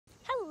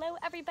Hello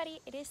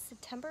everybody, it is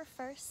September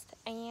 1st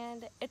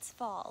and it's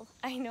fall.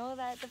 I know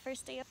that the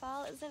first day of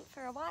fall isn't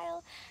for a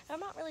while.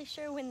 I'm not really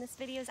sure when this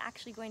video is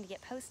actually going to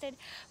get posted,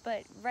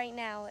 but right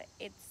now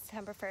it's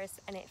September 1st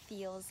and it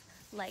feels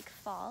like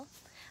fall.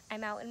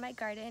 I'm out in my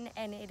garden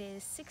and it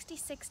is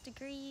 66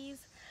 degrees.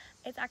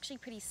 It's actually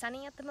pretty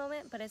sunny at the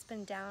moment, but it's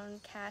been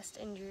downcast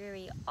and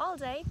dreary all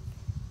day.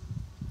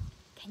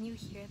 Can you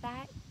hear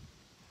that?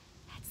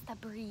 That's the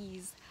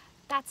breeze.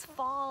 That's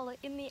fall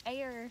in the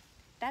air.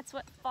 That's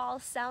what fall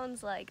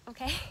sounds like,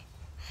 okay?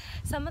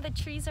 Some of the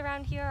trees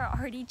around here are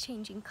already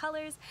changing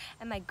colors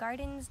and my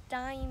garden's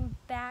dying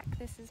back.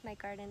 This is my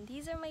garden.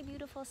 These are my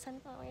beautiful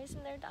sunflowers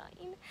and they're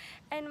dying.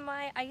 And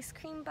my ice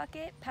cream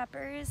bucket,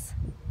 peppers,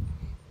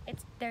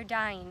 they're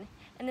dying.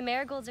 And the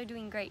marigolds are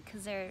doing great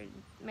because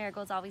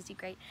marigolds always do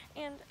great.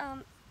 And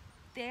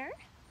there,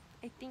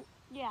 I think,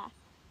 yeah,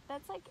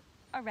 that's like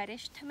a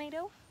reddish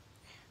tomato.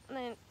 And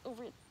then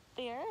over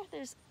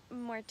there's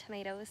more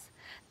tomatoes,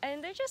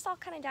 and they're just all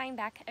kind of dying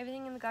back.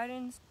 Everything in the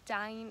garden's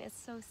dying. It's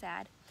so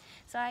sad.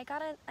 So I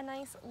got a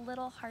nice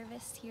little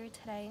harvest here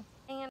today,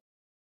 and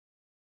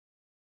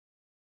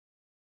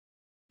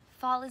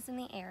fall is in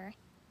the air.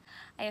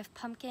 I have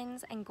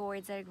pumpkins and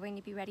gourds that are going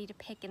to be ready to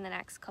pick in the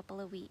next couple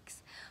of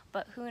weeks,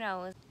 but who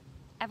knows,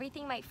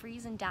 everything might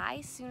freeze and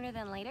die sooner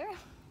than later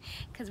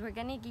because we're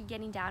gonna be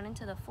getting down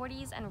into the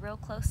 40s and real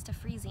close to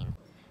freezing.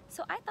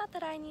 So I thought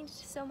that I needed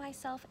to sew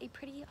myself a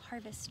pretty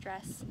harvest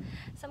dress.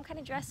 Some kind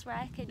of dress where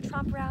I could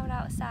tromp around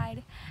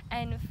outside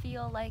and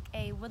feel like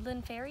a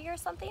woodland fairy or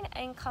something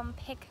and come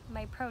pick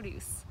my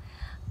produce.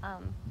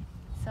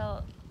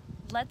 So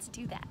let's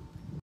do that.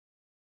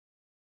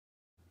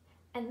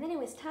 And then it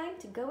was time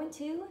to go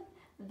into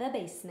the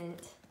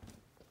basement.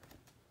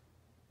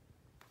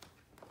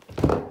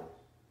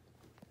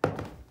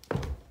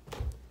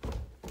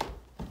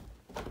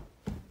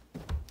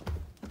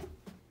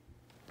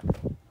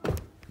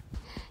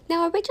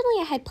 Now originally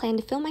I had planned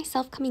to film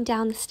myself coming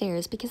down the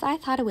stairs because I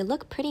thought it would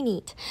look pretty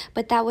neat,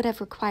 but that would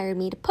have required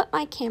me to put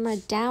my camera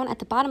down at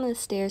the bottom of the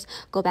stairs,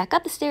 go back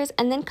up the stairs,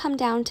 and then come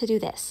down to do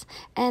this.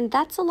 And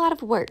that's a lot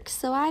of work,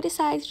 so I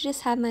decided to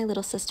just have my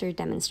little sister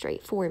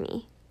demonstrate for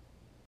me.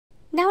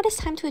 Now it is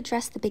time to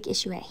address the big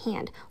issue at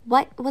hand.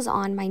 What was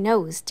on my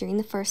nose during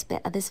the first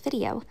bit of this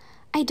video?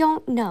 I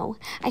don't know.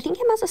 I think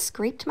I must have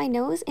scraped my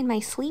nose in my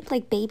sleep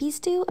like babies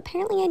do.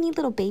 Apparently I need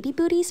little baby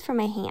booties for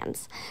my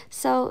hands.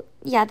 So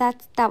yeah,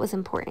 that was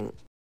important.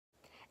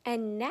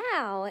 And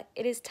now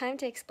it is time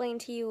to explain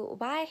to you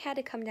why I had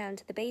to come down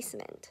to the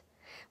basement.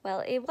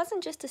 Well, it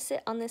wasn't just to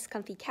sit on this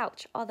comfy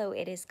couch, although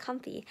it is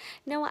comfy.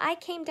 No, I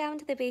came down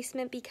to the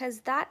basement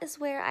because that is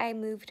where I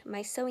moved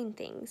my sewing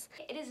things.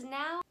 It is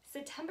now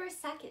September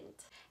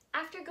 2nd.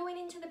 After going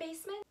into the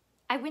basement,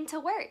 I went to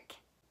work.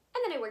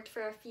 And then I worked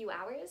for a few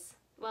hours.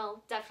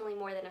 Well, definitely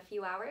more than a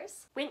few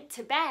hours. Went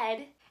to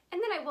bed,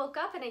 and then I woke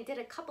up and I did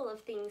a couple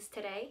of things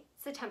today.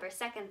 September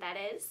 2nd, that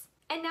is.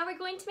 And now we're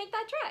going to make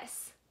that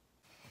dress.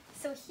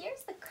 So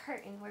here's the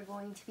curtain we're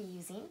going to be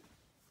using.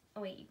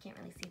 Oh wait, you can't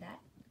really see that.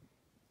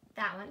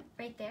 That one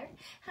right there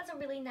has a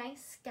really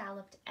nice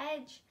scalloped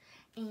edge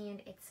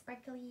and it's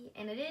sparkly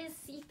and it is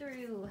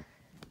see-through.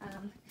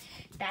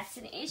 That's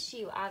an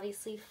issue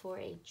obviously for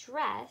a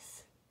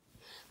dress,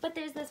 but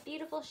there's this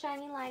beautiful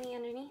shiny lining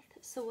underneath,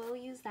 so we'll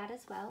use that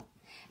as well.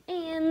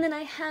 And then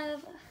I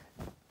have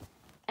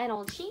an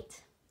old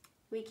sheet.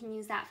 We can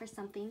use that for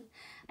something.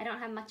 I don't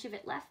have much of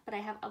it left, but I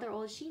have other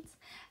old sheets.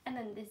 And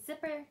then this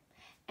zipper,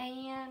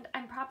 and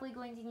I'm probably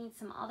going to need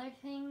some other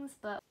things,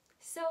 but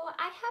so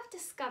I have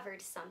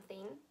discovered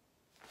something.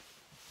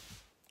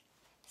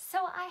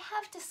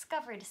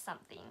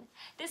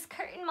 This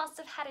curtain must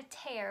have had a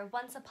tear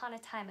once upon a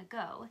time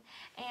ago.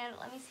 And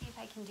let me see if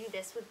I can do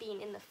this with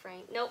being in the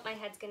frame. Nope, my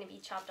head's gonna be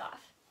chopped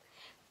off.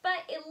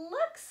 But it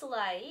looks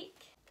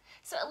like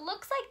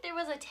there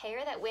was a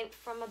tear that went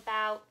from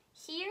about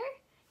here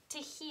to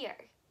here.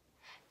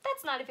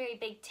 That's not a very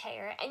big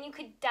tear, and you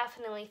could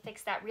definitely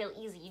fix that real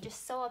easy. You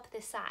just sew up the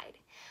side.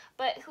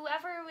 But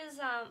whoever was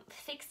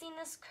fixing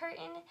this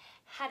curtain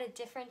had a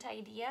different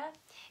idea.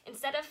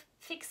 Instead of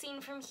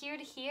fixing from here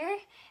to here,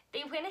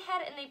 they went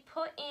ahead and they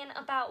put in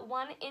about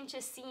 1 inch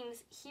of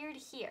seams here to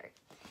here.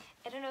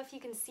 I don't know if you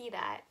can see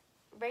that.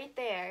 Right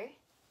there,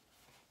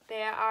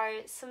 there are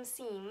some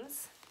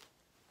seams.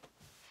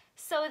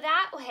 So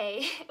that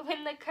way,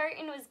 when the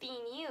curtain was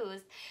being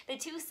used, the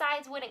two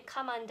sides wouldn't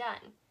come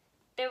undone.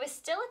 There was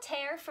still a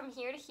tear from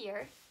here to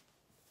here.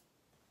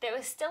 There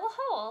was still a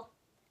hole,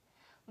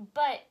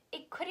 but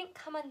it couldn't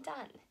come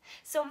undone.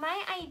 So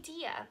my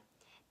idea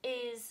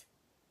is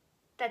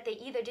that they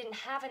either didn't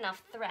have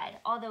enough thread,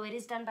 although it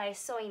is done by a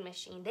sewing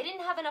machine. They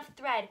didn't have enough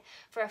thread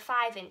for a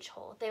 5-inch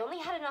hole. They only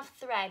had enough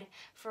thread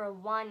for a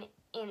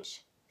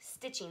 1-inch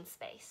stitching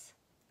space.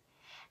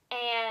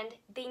 And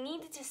they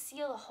needed to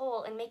seal the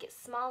hole and make it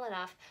small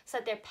enough so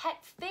that their pet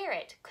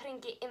ferret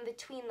couldn't get in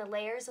between the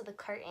layers of the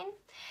curtain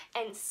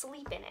and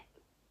sleep in it.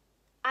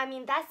 I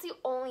mean, that's the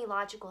only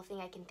logical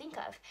thing I can think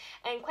of.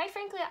 And quite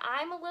frankly,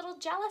 I'm a little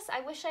jealous. I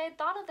wish I had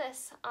thought of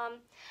this.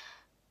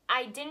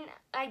 I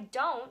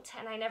don't,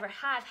 and I never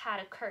have had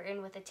a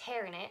curtain with a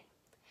tear in it.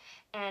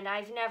 And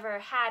I've never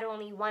had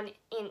only 1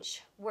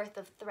 inch worth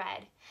of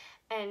thread.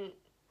 And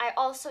I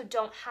also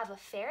don't have a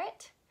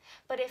ferret.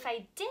 But if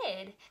I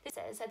did, it's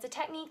a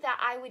technique that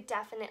I would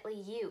definitely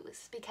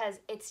use because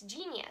it's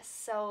genius.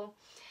 So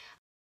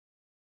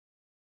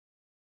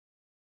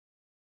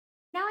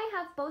now I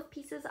have both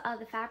pieces of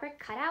the fabric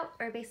cut out,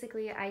 or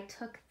basically I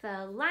took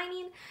the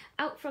lining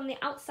out from the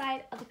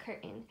outside of the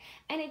curtain.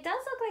 And it does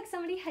look like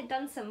somebody had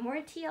done some more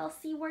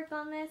TLC work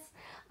on this.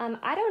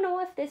 I don't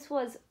know if this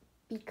was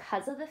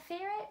because of the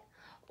ferret,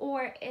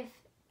 or if,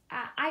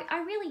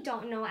 I really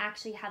don't know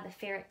actually how the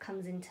ferret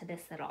comes into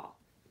this at all.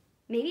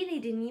 Maybe they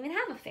didn't even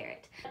have a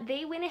ferret.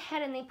 They went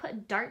ahead and they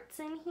put darts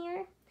in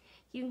here.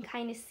 You can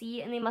kind of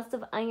see, and they must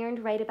have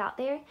ironed right about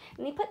there.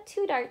 And they put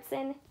 2 darts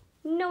in.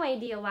 No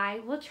idea why.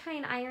 We'll try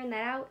and iron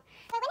that out.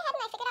 So I went ahead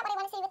and I figured out what I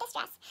wanted to do with this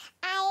dress.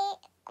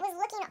 I was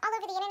looking all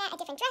over the internet at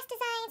different dress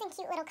designs and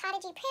cute little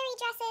cottagey prairie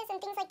dresses and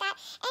things like that,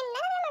 and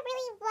none of them are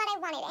really what I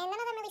wanted, and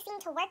none of them really seem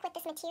to work with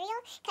this material,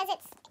 because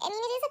it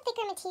is a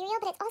thicker material,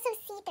 but it's also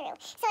see-through,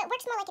 so it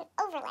works more like an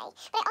overlay.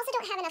 But I also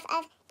don't have enough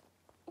of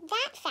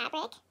that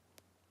fabric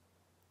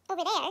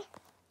over there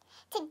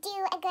to do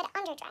a good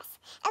underdress.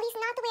 At least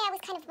not the way I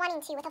was kind of wanting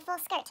to with a full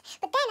skirt.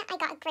 But then I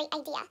got a great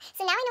idea.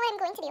 So now I know what I'm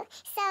going to do.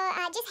 So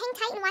just hang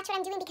tight and watch what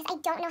I'm doing, because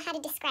I don't know how to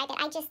describe it.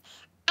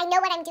 I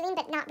know what I'm doing,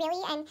 but not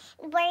really,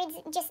 and words,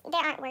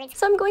 there aren't words.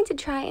 So I'm going to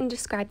try and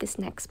describe this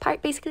next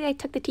part. Basically, I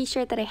took the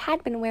t-shirt that I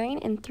had been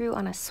wearing and threw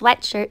on a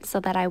sweatshirt so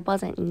that I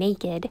wasn't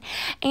naked.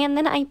 And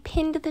then I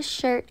pinned the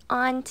shirt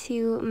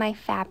onto my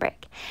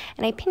fabric.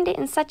 And I pinned it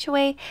in such a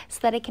way so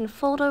that I can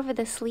fold over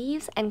the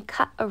sleeves and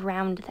cut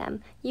around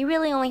them. You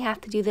really only have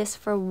to do this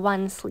for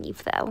 1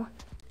 sleeve though.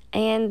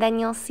 And then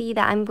you'll see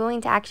that I'm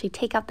going to actually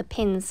take out the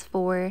pins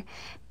for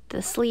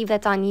the sleeve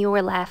that's on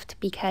your left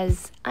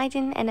because I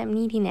didn't end up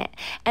needing it.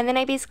 And then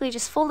I basically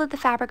just folded the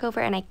fabric over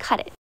and I cut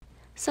it.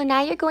 So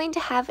now you're going to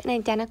have an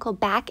identical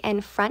back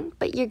and front,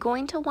 but you're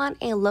going to want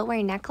a lower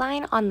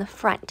neckline on the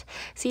front.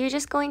 So you're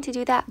just going to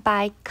do that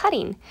by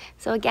cutting.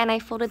 So again, I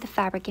folded the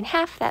fabric in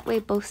half. That way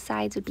both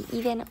sides would be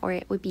even, or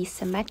it would be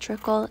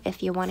symmetrical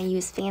if you want to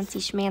use fancy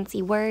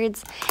schmancy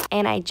words.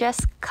 And I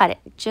just cut it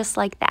just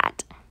like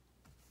that.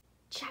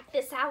 Check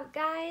this out,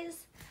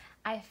 guys.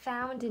 I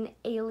found an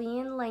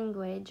alien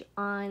language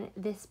on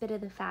this bit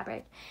of the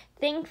fabric.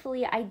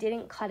 Thankfully, I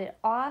didn't cut it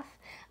off.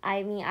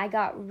 I mean, I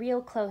got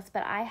real close,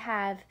 but I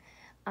have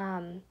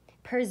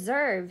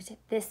preserved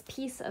this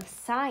piece of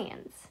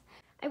science.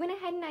 I went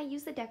ahead and I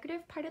used the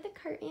decorative part of the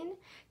curtain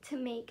to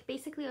make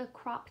basically a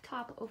crop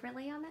top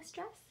overlay on this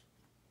dress.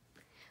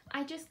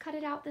 I just cut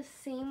it out the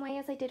same way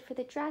as I did for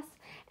the dress,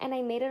 and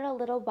I made it a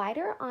little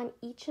wider on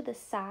each of the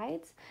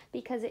sides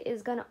because it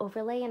is going to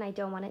overlay and I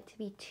don't want it to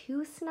be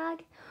too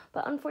snug.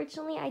 But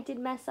unfortunately, I did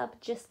mess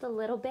up just a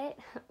little bit,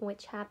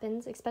 which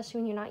happens, especially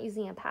when you're not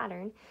using a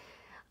pattern.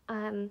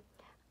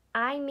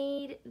 I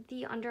made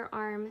the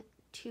underarm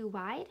too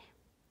wide.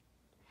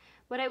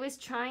 What I was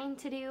trying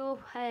to do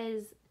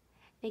was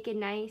make a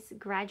nice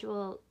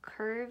gradual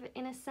curve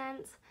in a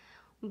sense.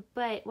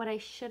 But what I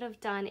should have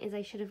done is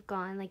I should have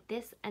gone like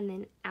this and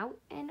then out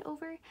and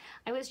over.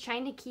 I was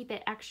trying to keep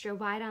it extra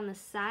wide on the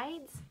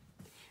sides,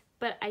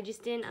 but I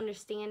just didn't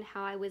understand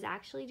how I was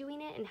actually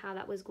doing it and how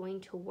that was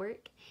going to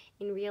work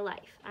in real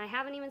life. I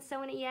haven't even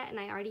sewn it yet, and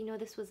I already know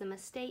this was a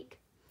mistake.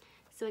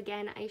 So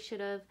again, I should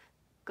have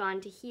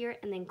gone to here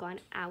and then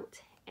gone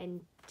out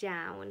and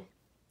down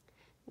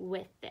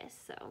with this.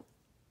 So,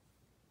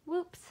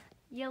 whoops.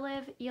 You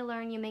live, you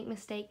learn, you make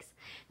mistakes.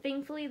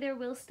 Thankfully, there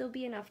will still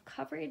be enough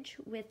coverage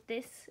with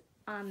this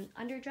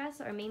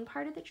underdress or main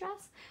part of the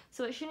dress,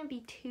 so it shouldn't be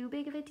too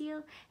big of a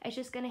deal. It's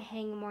just going to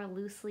hang more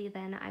loosely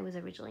than I was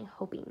originally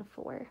hoping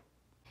for.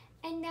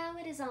 And now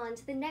it is on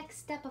to the next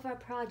step of our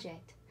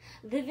project.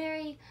 The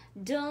very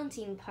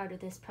daunting part of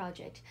this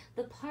project.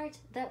 The part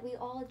that we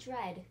all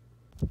dread.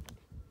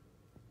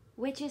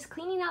 Which is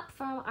cleaning up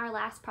from our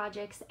last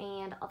projects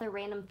and other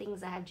random things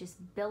that have just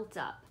built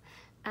up.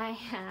 I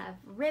have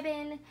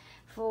ribbon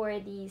for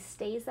the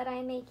stays that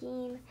I'm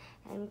making.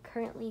 I'm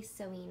currently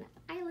sewing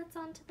eyelets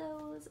onto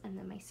those, and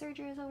then my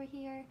serger is over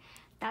here.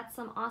 That's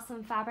some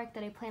awesome fabric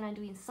that I plan on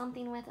doing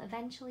something with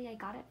eventually. I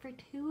got it for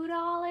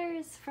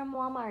 $2 from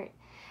Walmart.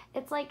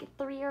 It's like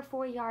 3 or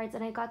 4 yards,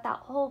 and I got that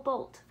whole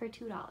bolt for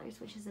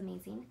 $2, which is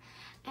amazing.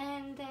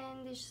 And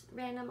then there's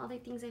random other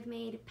things I've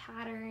made,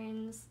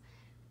 patterns,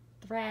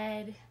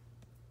 thread,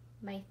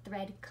 my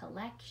thread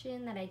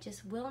collection that I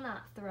just will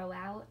not throw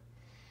out,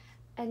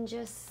 and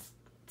just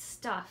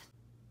stuff.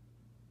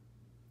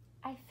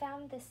 I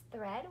found this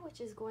thread, which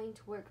is going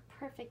to work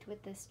perfect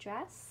with this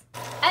dress.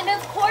 And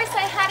of course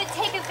I had to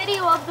take a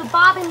video of the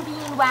bobbin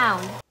being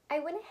wound. I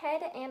went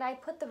ahead and I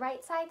put the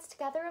right sides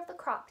together of the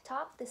crop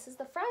top. This is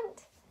the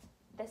front,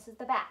 this is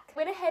the back.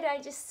 Went ahead and I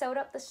just sewed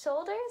up the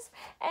shoulders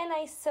and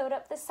I sewed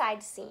up the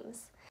side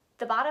seams.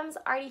 The bottom's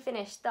already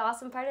finished. The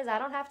awesome part is I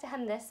don't have to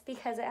hem this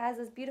because it has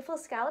this beautiful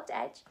scalloped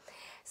edge.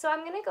 So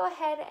I'm gonna go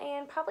ahead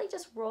and probably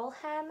just roll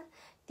hem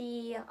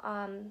the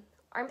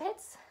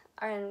armpits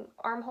or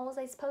armholes,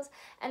 I suppose,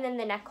 and then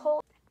the neck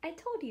hole. I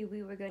told you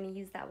we were going to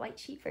use that white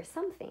sheet for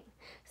something.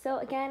 So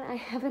again, I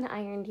haven't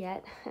ironed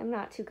yet. I'm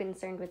not too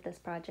concerned with this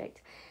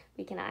project.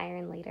 We can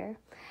iron later.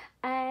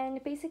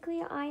 And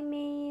basically I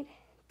made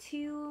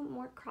 2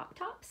 more crop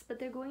tops, but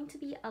they're going to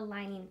be a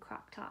lining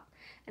crop top.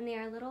 And they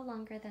are a little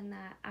longer than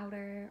that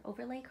outer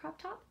overlay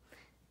crop top.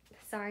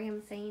 Sorry,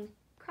 I'm saying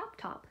crop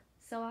top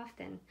so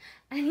often.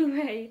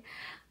 Anyway,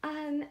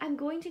 I'm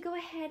going to go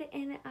ahead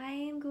and I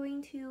am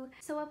going to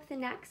sew up the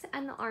necks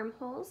and the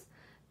armholes,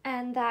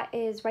 and that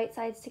is right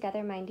sides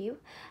together, mind you.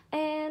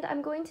 And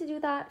I'm going to do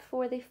that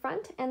for the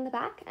front and the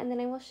back, and then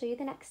I will show you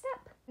the next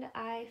step. And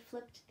I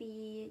flipped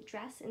the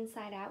dress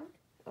inside out,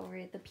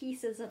 or the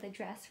pieces of the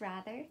dress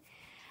rather,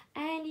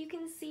 and you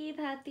can see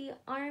that the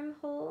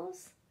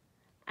armholes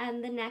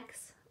and the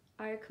necks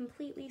are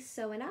completely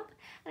sewn up,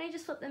 and I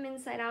just flip them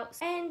inside out.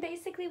 And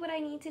basically what I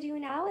need to do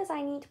now is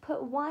I need to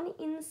put one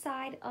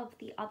inside of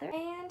the other,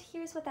 and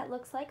here's what that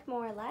looks like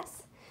more or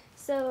less.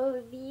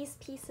 So these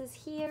pieces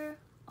here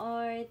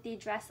are the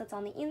dress that's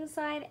on the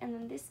inside, and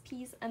then this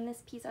piece and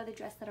this piece are the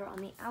dress that are on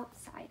the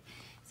outside.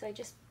 So I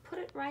just put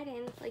it right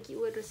in like you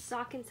would a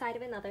sock inside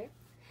of another.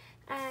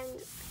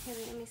 And here,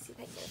 let me see if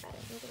I can get a better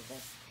look at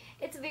this.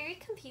 It's very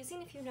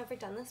confusing if you've never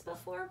done this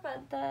before,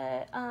 but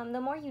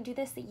the more you do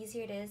this, the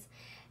easier it is.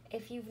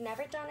 If you've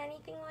never done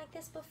anything like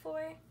this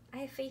before, I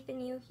have faith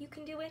in you. You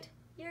can do it.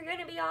 You're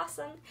gonna be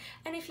awesome.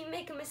 And if you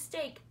make a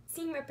mistake,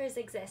 seam rippers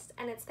exist,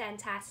 and it's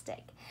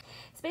fantastic.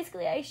 So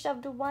basically, I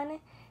shoved one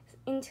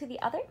into the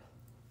other.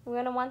 We're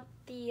gonna want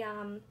the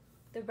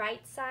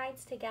right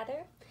sides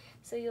together.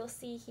 So you'll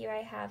see here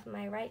I have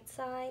my right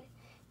side,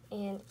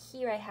 and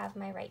here I have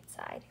my right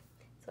side.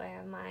 So I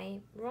have my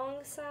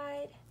wrong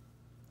side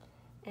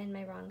and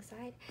my wrong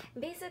side.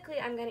 Basically,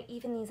 I'm going to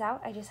even these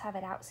out. I just have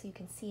it out so you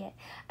can see it.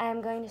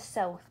 I'm going to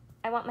sew.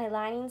 I want my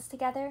linings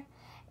together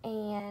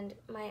and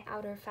my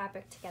outer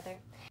fabric together.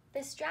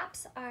 The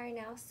straps are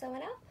now sewn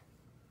up.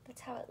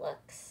 That's how it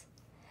looks.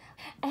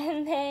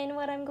 And then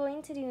what I'm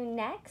going to do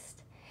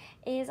next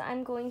is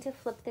I'm going to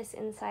flip this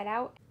inside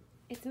out.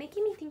 It's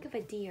making me think of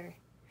a deer.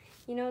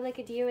 You know, like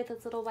a deer with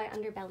its little white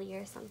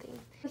underbelly or something.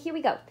 Here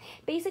we go.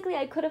 Basically,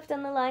 I could have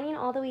done the lining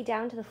all the way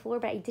down to the floor,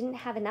 but I didn't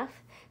have enough.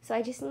 So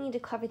I just need to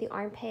cover the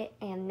armpit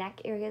and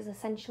neck areas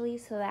essentially,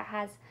 so that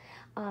has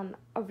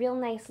a real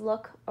nice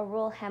look. A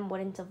roll hem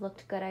wouldn't have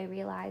looked good, I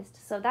realized.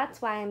 So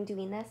that's why I'm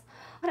doing this.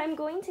 What I'm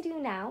going to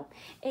do now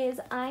is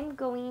I'm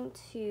going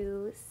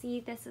to see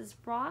this is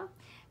raw,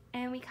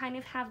 and we kind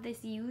of have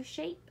this U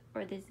shape,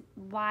 or this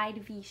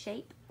wide V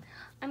shape.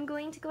 I'm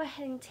going to go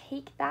ahead and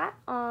take that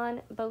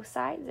on both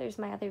sides. There's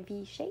my other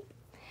V shape.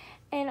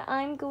 And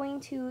I'm going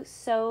to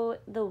sew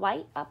the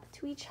white up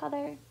to each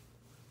other.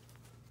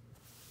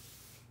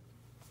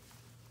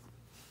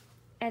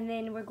 And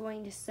then we're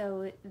going to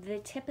sew the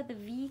tip of the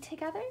V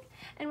together.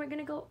 And we're going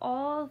to go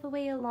all the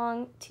way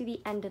along to the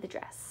end of the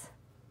dress.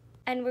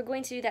 And we're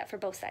going to do that for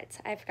both sides.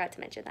 I forgot to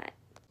mention that.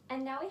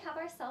 And now we have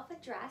ourselves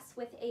a dress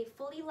with a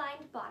fully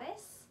lined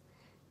bodice.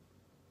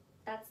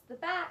 That's the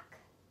back.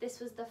 This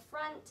was the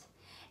front.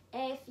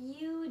 If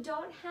you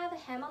don't have a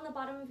hem on the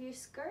bottom of your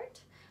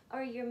skirt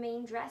or your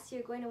main dress,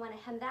 you're going to want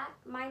to hem that.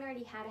 Mine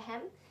already had a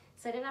hem,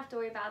 so I didn't have to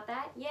worry about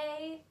that.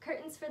 Yay,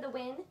 curtains for the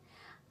win.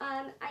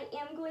 I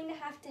am going to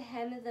have to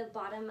hem the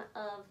bottom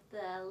of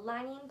the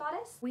lining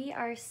bodice. We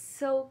are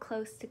so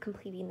close to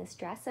completing this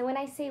dress. And when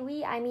I say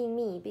we, I mean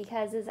me,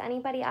 because is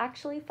anybody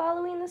actually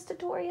following this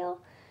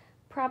tutorial?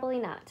 Probably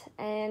not.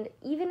 And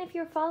even if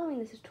you're following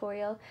the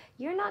tutorial,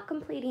 you're not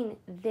completing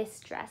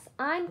this dress.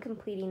 I'm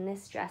completing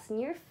this dress,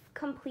 and you're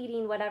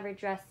completing whatever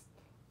dress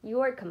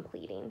you're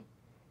completing,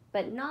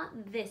 but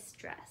not this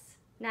dress.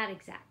 Not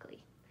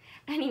exactly.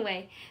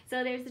 Anyway,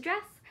 so there's the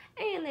dress,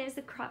 and there's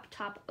the crop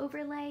top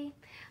overlay.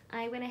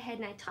 I went ahead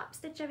and I top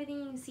stitched everything.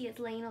 You can see it's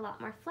laying a lot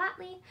more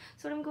flatly.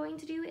 So what I'm going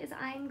to do is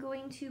I'm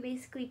going to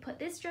basically put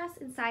this dress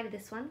inside of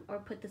this one, or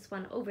put this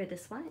one over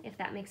this one, if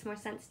that makes more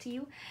sense to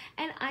you.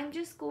 And I'm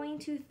just going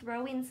to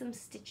throw in some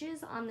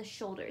stitches on the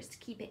shoulders to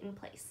keep it in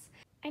place.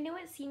 I know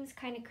it seems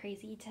kind of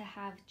crazy to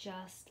have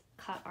just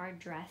cut our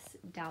dress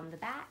down the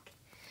back,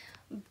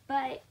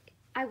 but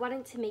I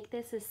wanted to make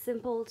this as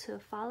simple to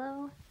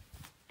follow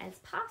as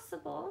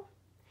possible.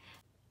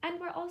 And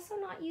we're also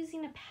not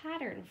using a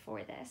pattern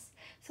for this,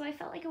 so I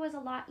felt like it was a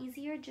lot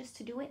easier just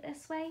to do it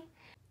this way.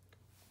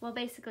 We'll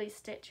basically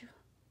stitch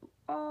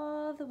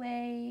all the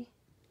way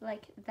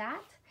like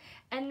that,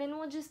 and then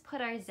we'll just put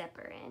our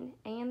zipper in,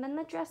 and then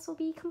the dress will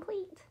be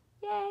complete.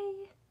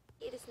 Yay!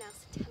 It is now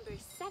September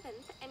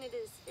 7th, and it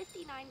is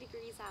 59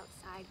 degrees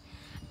outside,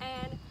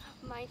 and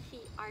my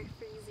feet are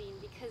freezing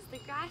because the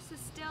grass is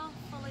still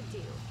full of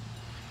dew.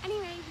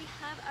 Anyway, we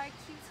have our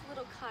cute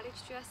little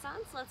cottage dress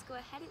on, so let's go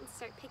ahead and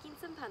start picking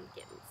some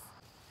pumpkins.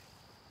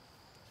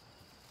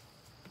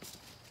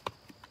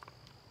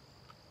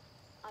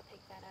 I'll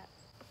pick that up.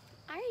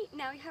 Alright,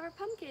 now we have our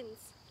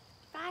pumpkins.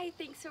 Bye,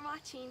 thanks for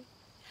watching.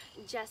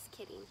 Just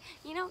kidding.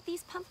 You know,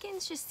 these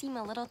pumpkins just seem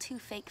a little too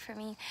fake for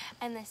me,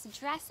 and this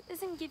dress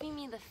isn't giving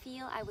me the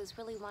feel I was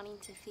really wanting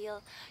to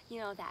feel. You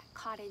know, that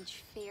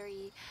cottage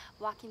fairy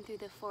walking through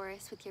the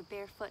forest with your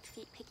barefoot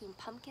feet picking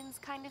pumpkins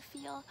kind of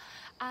feel.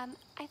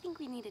 I think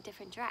we need a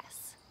different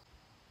dress.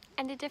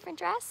 And a different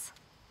dress?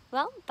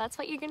 Well, that's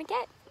what you're gonna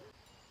get.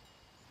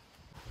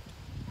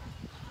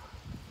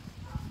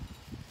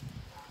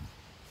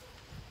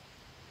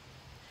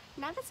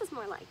 Now this is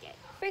more like it.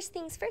 First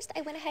things first,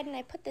 I went ahead and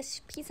I put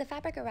this piece of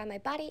fabric around my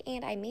body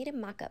and I made a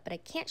mock-up, but I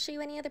can't show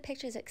you any other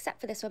pictures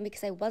except for this one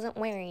because I wasn't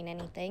wearing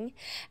anything.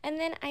 And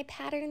then I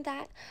patterned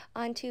that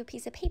onto a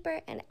piece of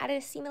paper and added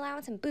a seam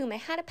allowance, and boom, I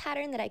had a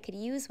pattern that I could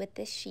use with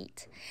this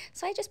sheet.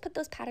 So I just put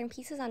those pattern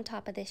pieces on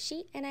top of this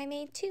sheet and I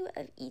made 2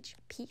 of each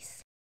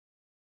piece.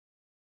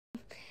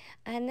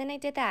 And then I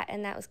did that,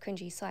 and that was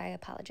cringy, so I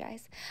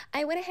apologize.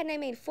 I went ahead and I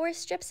made 4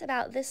 strips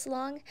about this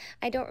long.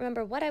 I don't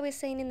remember what I was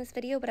saying in this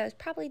video, but I was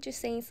probably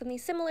just saying something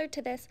similar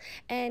to this,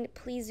 and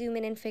please zoom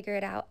in and figure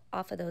it out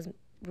off of those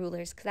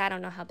rulers because I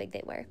don't know how big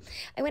they were.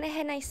 I went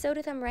ahead and I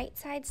sewed them right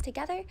sides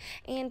together,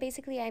 and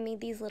basically I made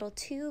these little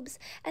tubes,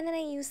 and then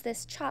I used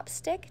this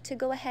chopstick to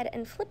go ahead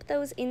and flip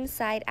those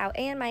inside out.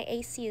 And my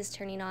AC is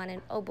turning on,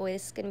 and oh boy,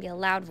 this is gonna be a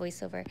loud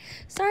voiceover.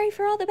 Sorry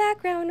for all the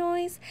background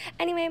noise.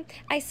 Anyway,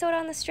 I sewed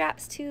on the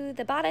straps to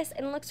the bodice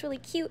and it looks really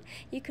cute.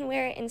 You can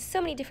wear it in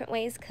so many different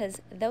ways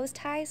because those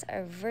ties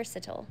are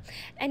versatile.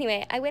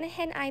 Anyway, I went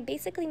ahead and I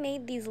basically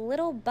made these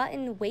little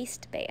button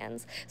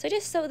waistbands. So I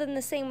just sewed them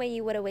the same way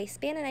you would a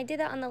waistband, and I did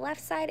that on the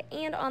left side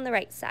and on the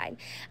right side.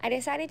 I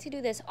decided to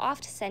do this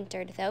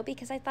off-centered though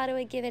because I thought it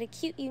would give it a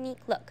cute,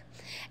 unique look.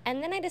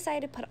 And then I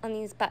decided to put on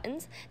these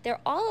buttons. They're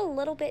all a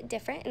little bit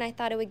different, and I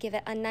thought it would give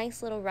it a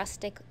nice little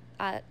rustic,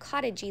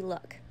 cottagey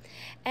look.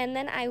 And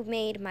then I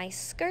made my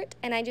skirt,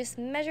 and I just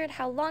measured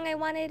how long I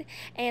wanted,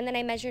 and then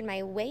I measured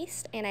my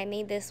waist, and I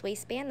made this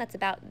waistband that's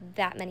about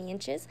that many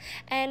inches,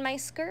 and my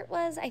skirt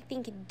was, I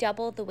think,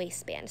 double the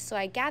waistband. So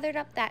I gathered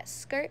up that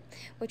skirt,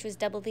 which was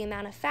double the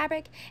amount of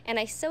fabric, and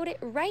I sewed it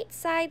right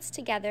sides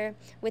together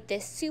with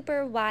this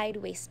super wide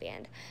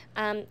waistband.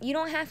 You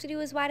don't have to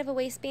do as wide of a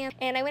waistband,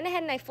 and I went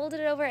ahead and I folded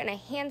it over and I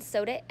hand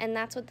sewed it, and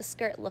that's what the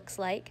skirt looks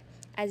like.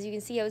 As you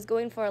can see, I was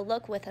going for a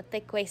look with a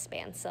thick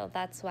waistband, so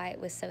that's why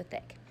it was so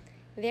thick.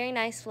 Very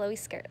nice flowy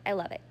skirt. I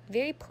love it.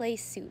 Very play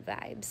suit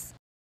vibes.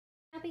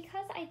 Now,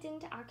 because I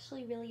didn't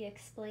actually really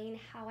explain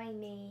how I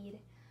made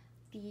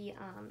the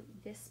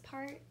this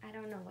part, I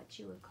don't know what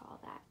you would call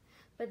that,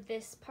 but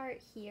this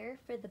part here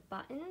for the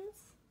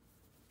buttons,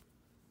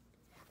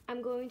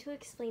 I'm going to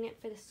explain it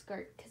for the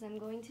skirt because I'm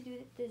going to do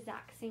it the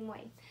exact same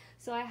way.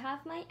 So I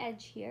have my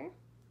edge here,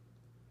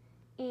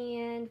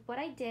 and what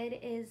I did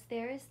is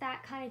there is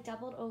that kind of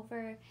doubled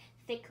over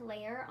thick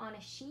layer on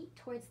a sheet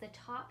towards the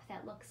top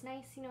that looks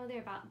nice. You know,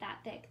 they're about that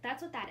thick.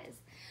 That's what that is.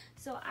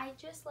 So I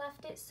just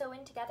left it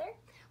sewn together.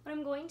 What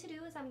I'm going to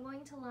do is I'm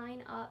going to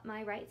line up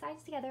my right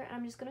sides together, and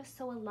I'm just going to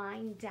sew a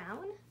line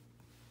down.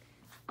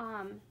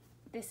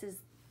 This is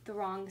the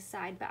wrong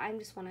side, but I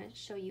just want to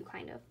show you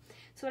kind of.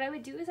 So what I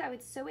would do is I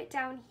would sew it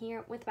down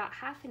here with about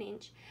 1/2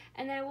 inch,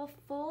 and then I will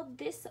fold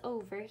this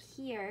over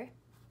here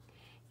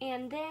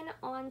and then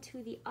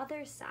onto the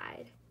other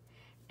side.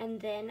 And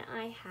then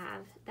I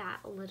have that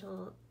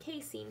little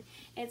casing.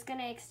 It's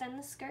gonna extend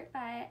the skirt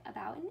by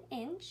about 1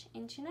 inch, 1.5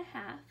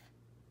 inches.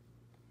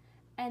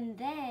 And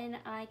then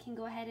I can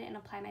go ahead and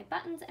apply my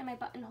buttons and my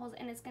buttonholes,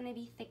 and it's gonna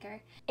be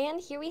thicker.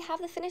 And here we have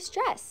the finished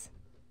dress.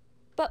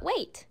 But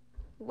wait,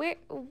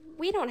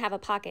 we don't have a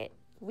pocket.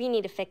 We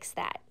need to fix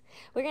that.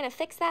 We're gonna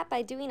fix that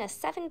by doing a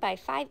 7 by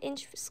 5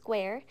 inch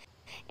square.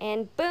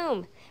 And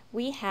boom,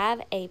 we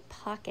have a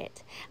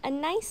pocket. A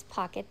nice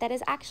pocket that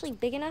is actually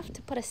big enough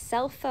to put a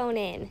cell phone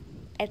in.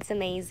 It's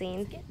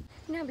amazing.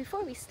 Now,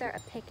 before we start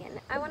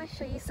picking, I want to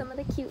show you some of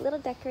the cute little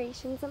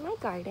decorations in my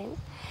garden.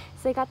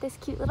 So I got this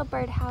cute little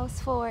birdhouse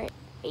for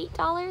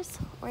 $8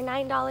 or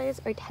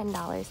 $9 or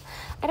 $10.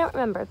 I don't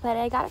remember, but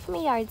I got it from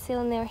a yard sale,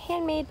 and they're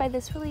handmade by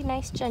this really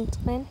nice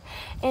gentleman.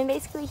 And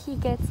basically he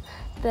gets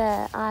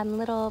the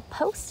little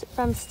post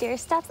from stair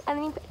steps, and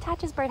then he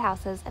attaches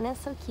birdhouses, and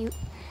it's so cute.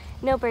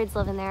 No birds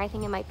live in there. I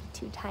think it might be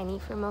too tiny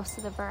for most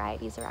of the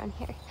varieties around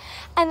here.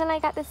 And then I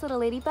got this little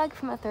ladybug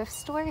from a thrift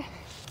store,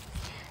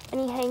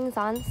 and he hangs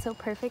on so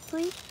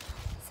perfectly.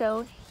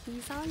 So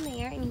he's on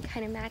there, and he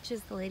kind of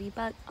matches the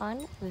ladybug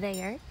on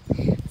there.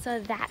 So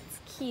that's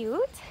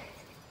cute.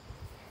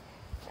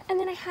 And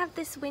then I have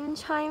this wind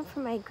chime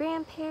from my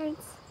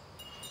grandparents.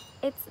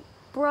 It's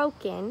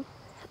broken,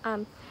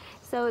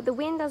 so the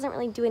wind doesn't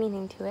really do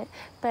anything to it,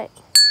 but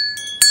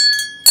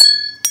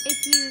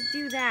if you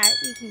do that,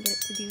 you can get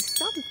it to do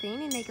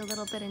something and make a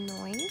little bit of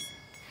noise.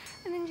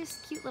 And then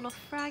just cute little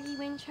froggy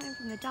wind chime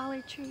from the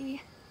Dollar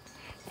Tree.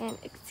 And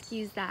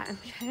excuse that, I'm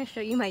trying to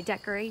show you my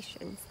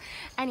decorations.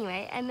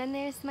 Anyway, and then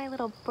there's my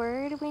little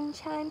bird wind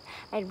chime.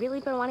 I'd really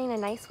been wanting a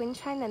nice wind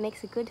chime that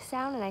makes a good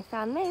sound, and I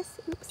found this,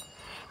 oops,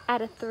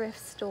 at a thrift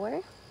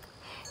store.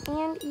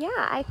 And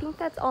yeah, I think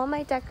that's all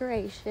my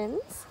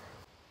decorations.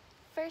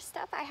 First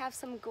up, I have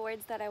some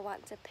gourds that I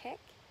want to pick.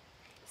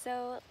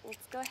 So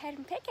let's go ahead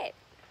and pick it.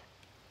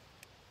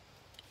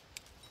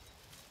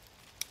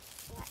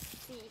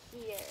 see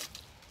here.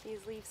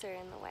 These leaves are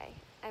in the way.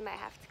 I might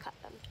have to cut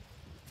them.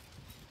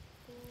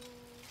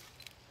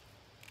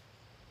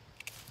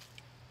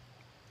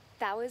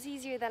 That was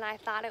easier than I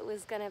thought it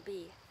was gonna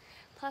be.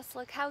 Plus,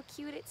 look how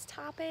cute its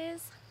top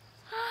is.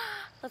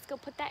 Let's go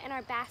put that in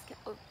our basket.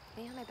 Oh,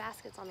 man, my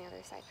basket's on the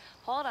other side.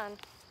 Hold on.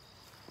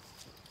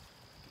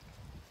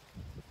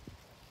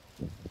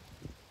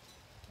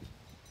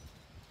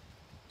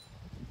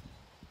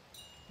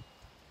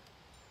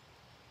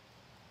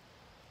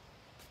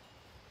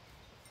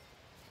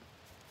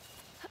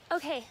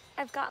 Okay,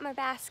 I've got my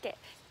basket.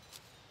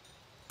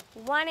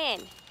 One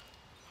in,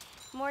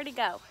 more to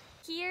go.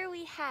 Here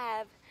we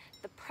have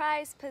the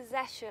prized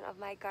possession of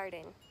my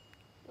garden.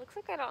 Looks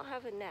like I don't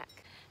have a neck.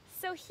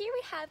 So here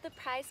we have the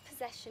prized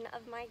possession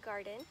of my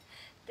garden,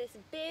 this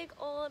big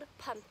old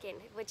pumpkin,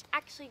 which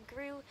actually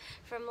grew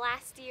from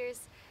last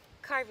year's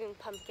carving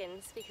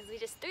pumpkins because we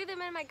just threw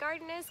them in my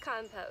garden as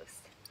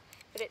compost.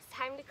 But it's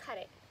time to cut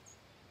it.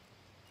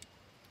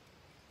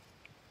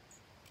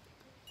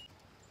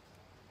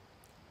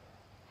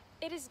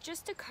 It has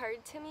just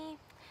occurred to me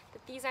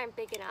that these aren't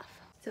big enough.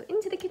 So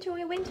into the kitchen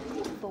we went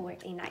for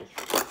a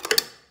knife.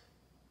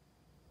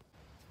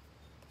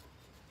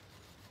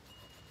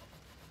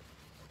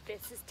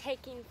 This is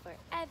taking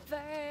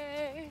forever.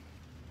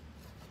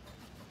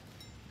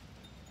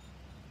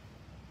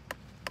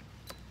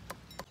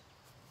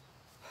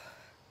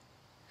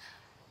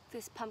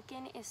 This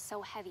pumpkin is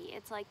so heavy.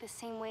 It's like the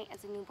same weight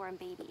as a newborn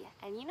baby.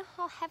 And you know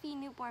how heavy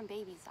newborn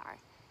babies are.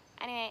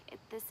 Anyway,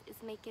 this is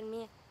making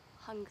me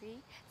hungry.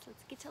 So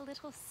let's get a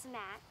little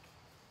snack.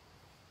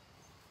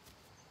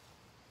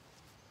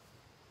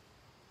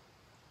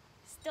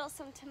 Still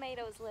some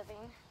tomatoes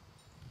living.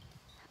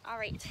 All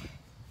right.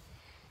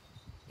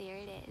 There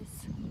it is.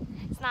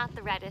 It's not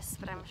the reddest,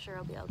 but I'm sure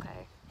it'll be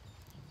okay.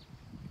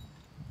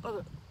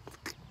 Ugh.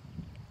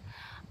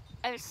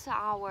 It's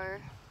sour.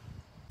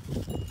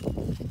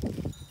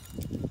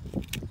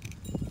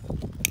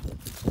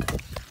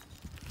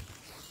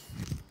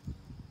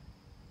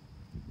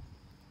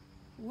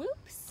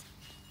 Whoops.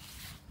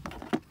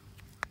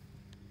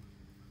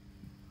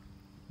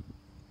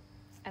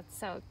 That's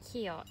so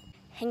cute.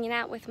 Hanging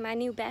out with my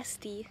new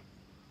bestie,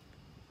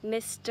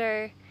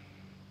 Mr.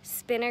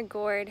 Spinner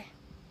Gourd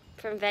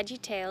from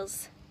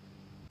VeggieTales.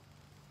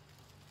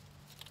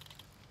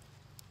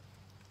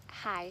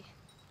 Hi.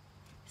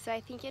 So I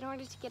think in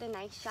order to get a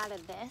nice shot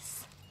of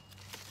this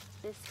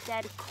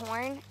dead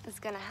corn is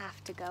gonna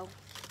have to go.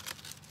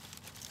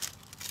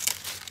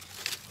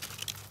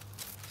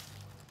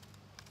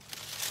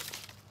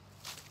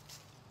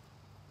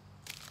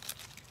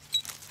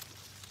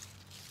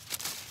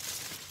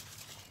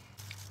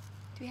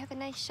 Do we have a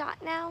nice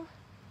shot now?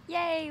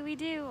 Yay, we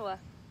do.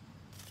 Let's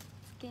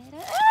get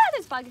it. Ah,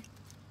 there's a bug.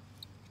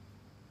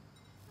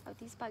 Oh,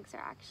 these bugs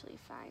are actually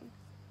fine.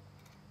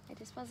 I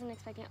just wasn't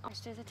expecting, oh,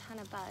 there's a ton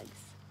of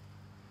bugs.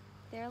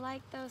 They're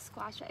like those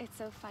squash, it's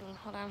so funny.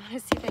 Hold on, I wanna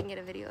see if I can get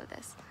a video of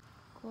this.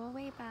 Go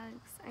away,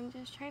 bugs. I'm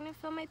just trying to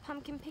film my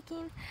pumpkin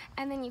picking,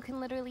 and then you can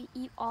literally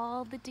eat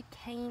all the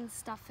decaying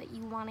stuff that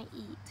you wanna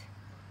eat.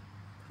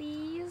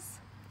 Please?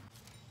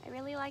 I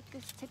really like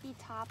this tippy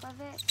top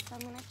of it, so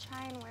I'm gonna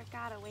try and work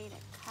out a way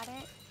to cut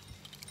it.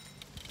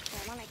 So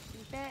I wanna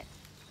keep it.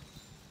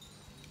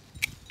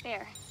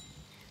 There.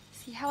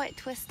 See how it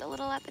twists a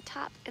little at the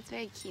top? It's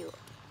very cute.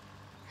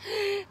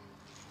 There's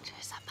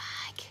a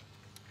bug.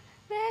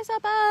 There's a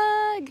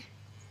bug.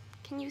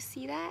 Can you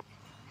see that?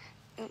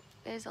 Oh,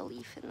 there's a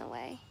leaf in the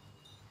way.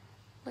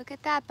 Look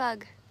at that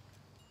bug.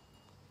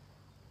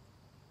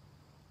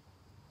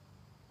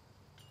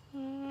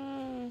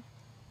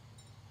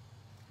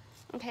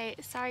 Okay,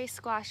 sorry,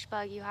 squash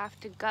bug, you have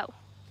to go.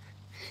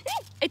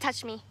 It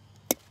touched me.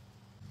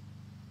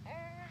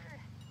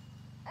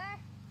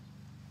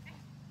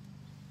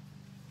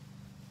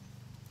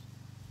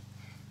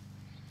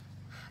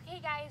 Okay,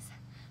 guys,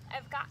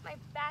 I've got my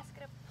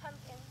basket of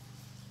pumpkins.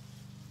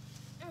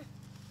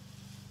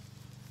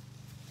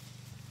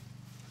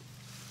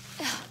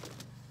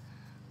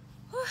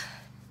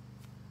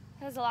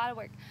 That was a lot of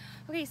work.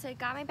 Okay, so I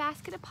got my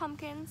basket of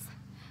pumpkins.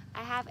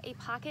 I have a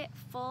pocket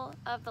full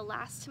of the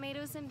last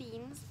tomatoes and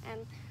beans,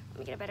 and let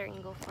me get a better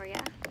angle for you.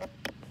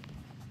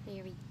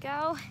 There we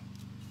go.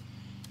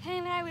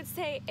 And I would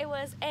say it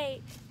was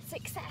a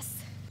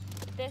success.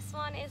 This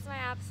one is my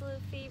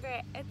absolute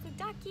favorite. It's a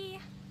ducky.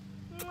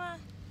 Mwah.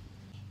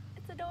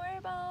 It's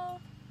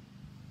adorable.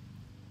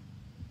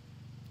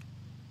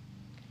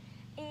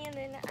 And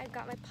then I've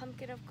got my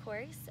pumpkin, of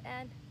course,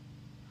 and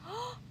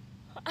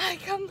I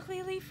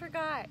completely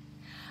forgot.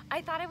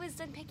 I thought I was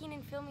done picking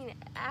and filming it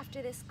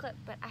after this clip,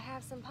 but I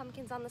have some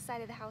pumpkins on the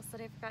side of the house that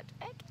I forgot to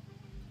pick.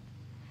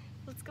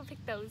 Let's go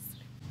pick those.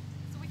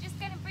 So we're just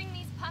gonna bring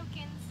these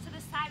pumpkins to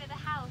the side of the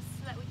house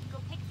so that we can go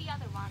pick the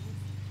other ones.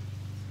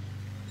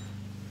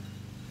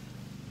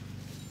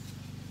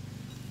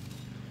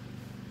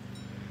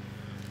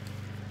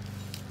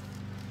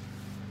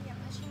 Yeah,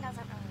 pushing doesn't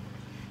really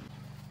work.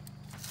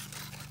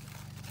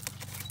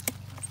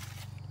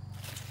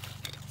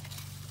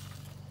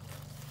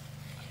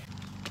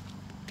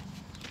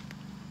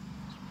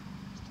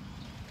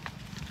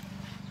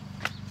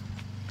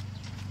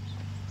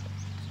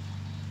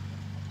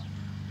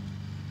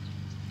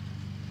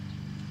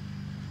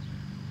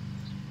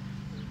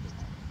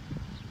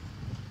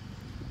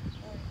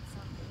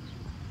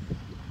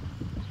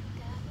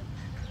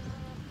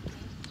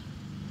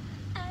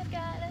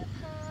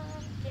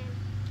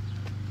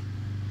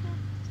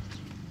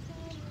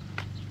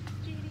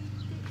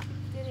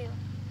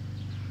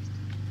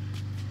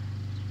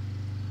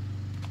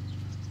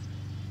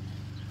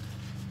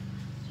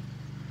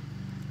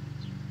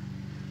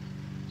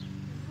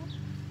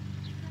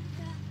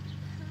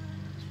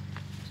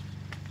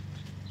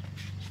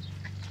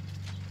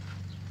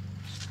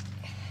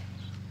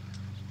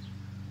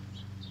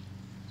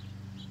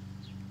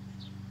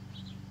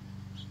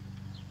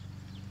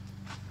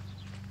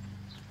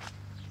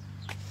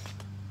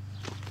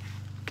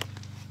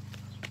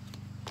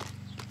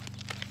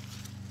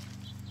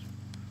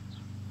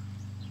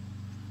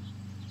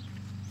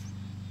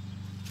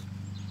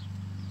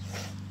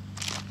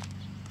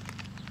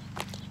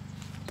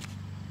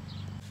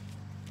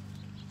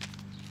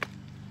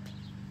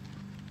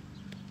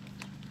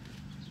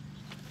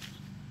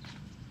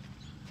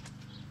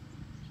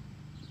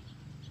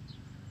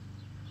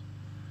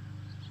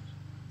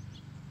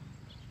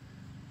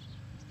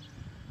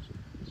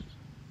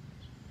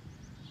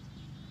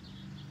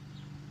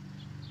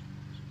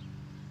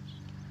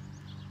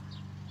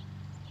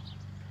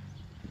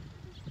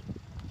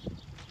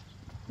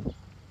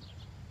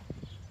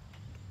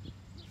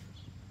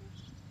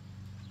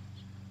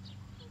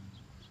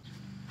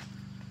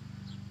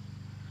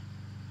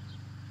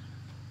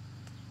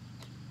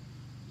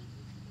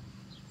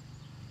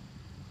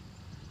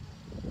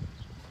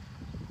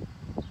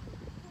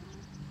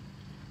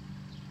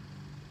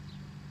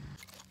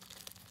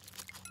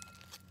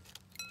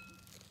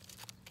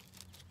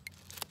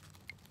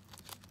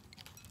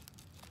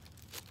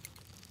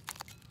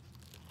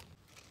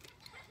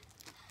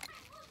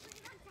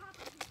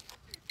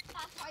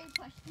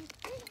 question.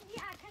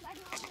 Yeah, because I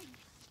don't want to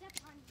step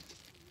on you.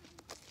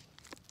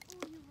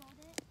 Oh, you rolled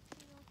it?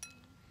 Are you okay?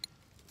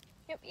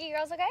 Yep, you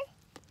girls okay?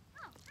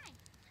 Oh, hi.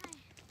 Hi.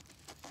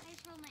 I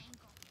just rolled my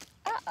ankle.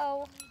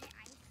 Uh-oh. Can you get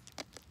ice?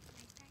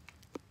 Ice pack?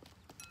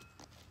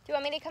 Do you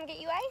want me to come get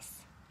you ice?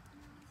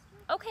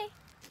 No, Okay.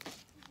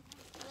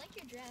 I like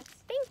your dress.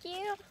 Thank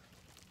you.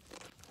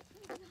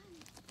 Oh, God.